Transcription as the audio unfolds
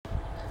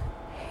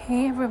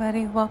Hey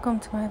everybody,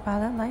 welcome to my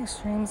Violet Light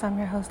Streams. I'm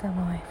your host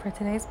Emily. For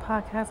today's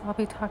podcast, I'll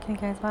be talking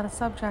to you guys about a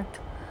subject,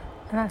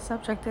 and that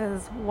subject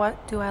is,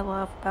 what do I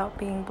love about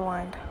being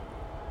blind?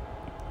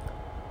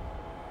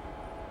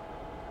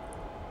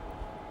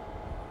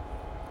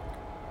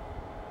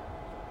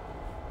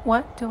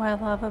 What do I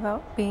love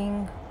about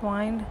being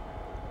blind?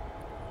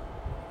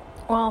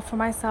 Well, for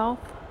myself,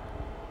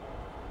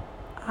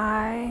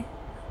 I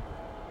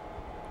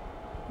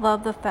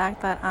love the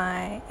fact that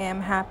I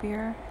am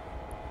happier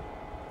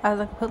as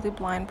a completely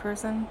blind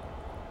person.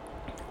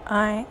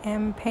 I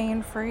am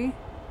pain-free.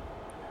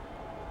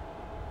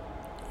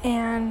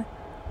 And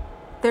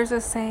there's a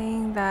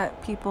saying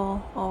that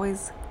people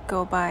always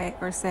go by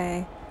or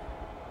say,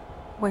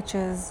 which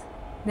is,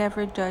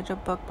 never judge a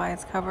book by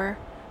its cover.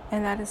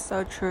 And that is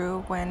so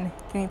true when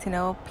getting to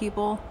know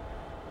people.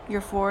 You're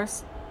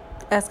forced,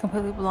 as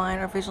completely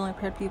blind or visually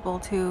impaired people,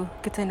 to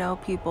get to know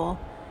people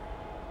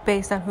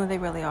based on who they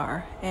really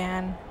are.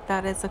 And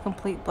that is a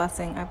complete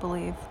blessing, I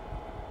believe.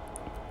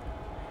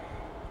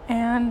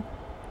 And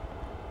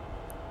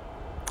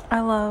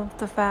I love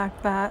the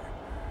fact that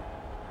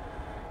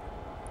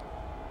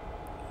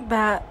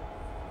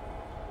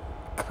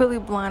completely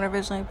blind or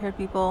visually impaired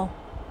people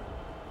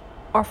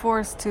are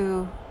forced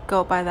to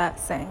go by that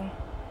saying.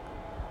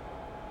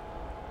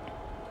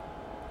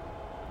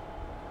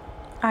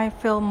 I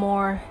feel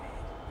more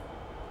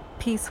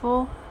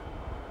peaceful.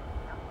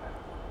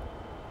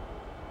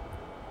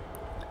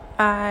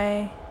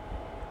 I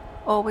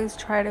always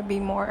try to be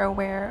more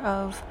aware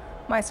of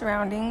my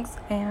surroundings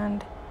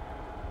and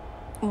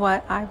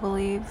what I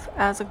believe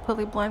as a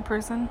completely blind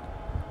person.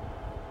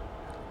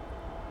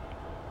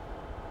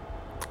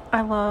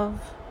 I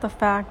love the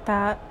fact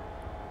that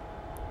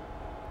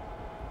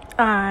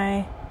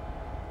I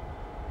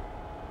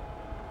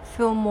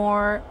feel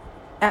more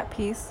at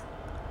peace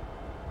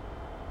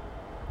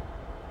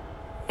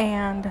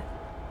and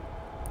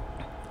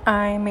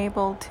I'm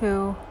able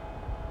to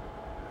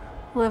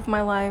live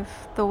my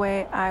life the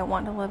way I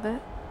want to live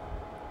it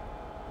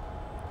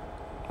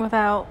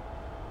without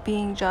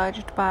being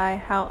judged by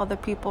how other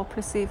people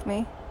perceive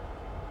me.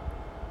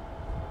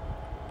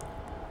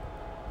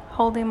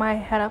 Holding my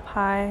head up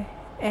high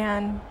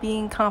and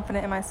being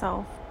confident in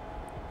myself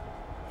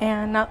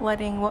and not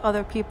letting what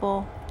other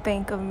people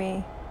think of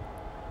me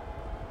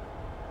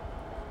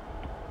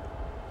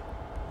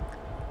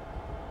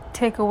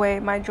take away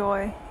my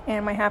joy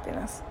and my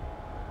happiness.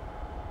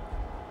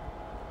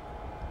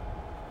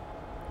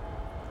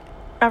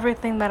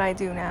 Everything that I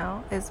do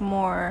now is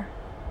more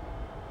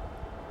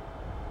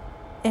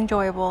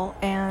enjoyable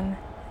and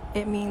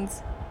it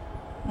means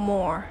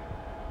more.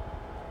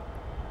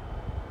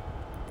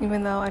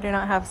 Even though I do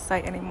not have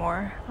sight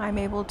anymore, I'm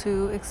able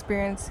to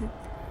experience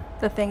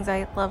the things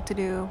I love to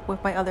do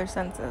with my other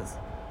senses.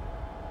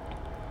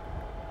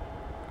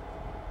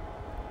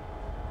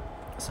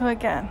 So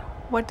again,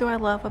 what do I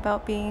love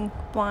about being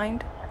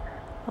blind?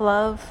 I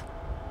love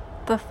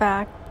the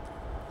fact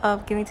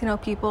of getting to know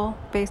people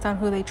based on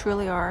who they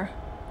truly are.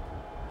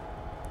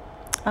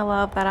 I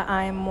love that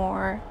I'm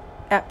more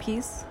at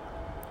peace.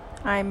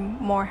 I'm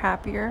more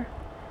happier.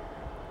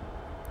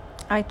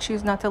 I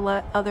choose not to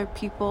let other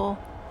people's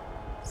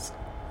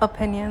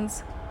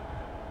opinions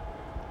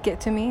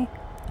get to me,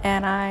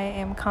 and I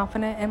am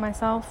confident in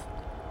myself.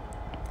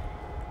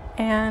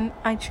 And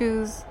I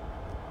choose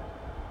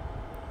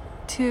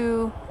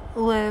to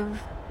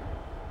live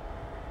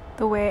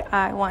the way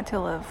I want to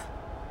live.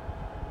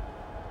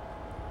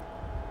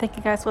 Thank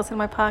you guys for listening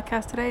to my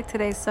podcast today.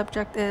 Today's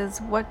subject is,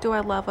 what do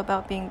I love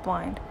about being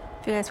blind?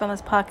 If you guys found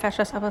this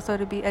podcast episode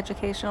to be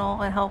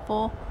educational and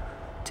helpful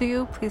to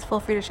you, please feel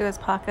free to share this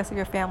podcast with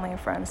your family and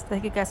friends.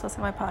 Thank you guys for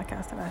listening to my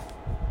podcast today.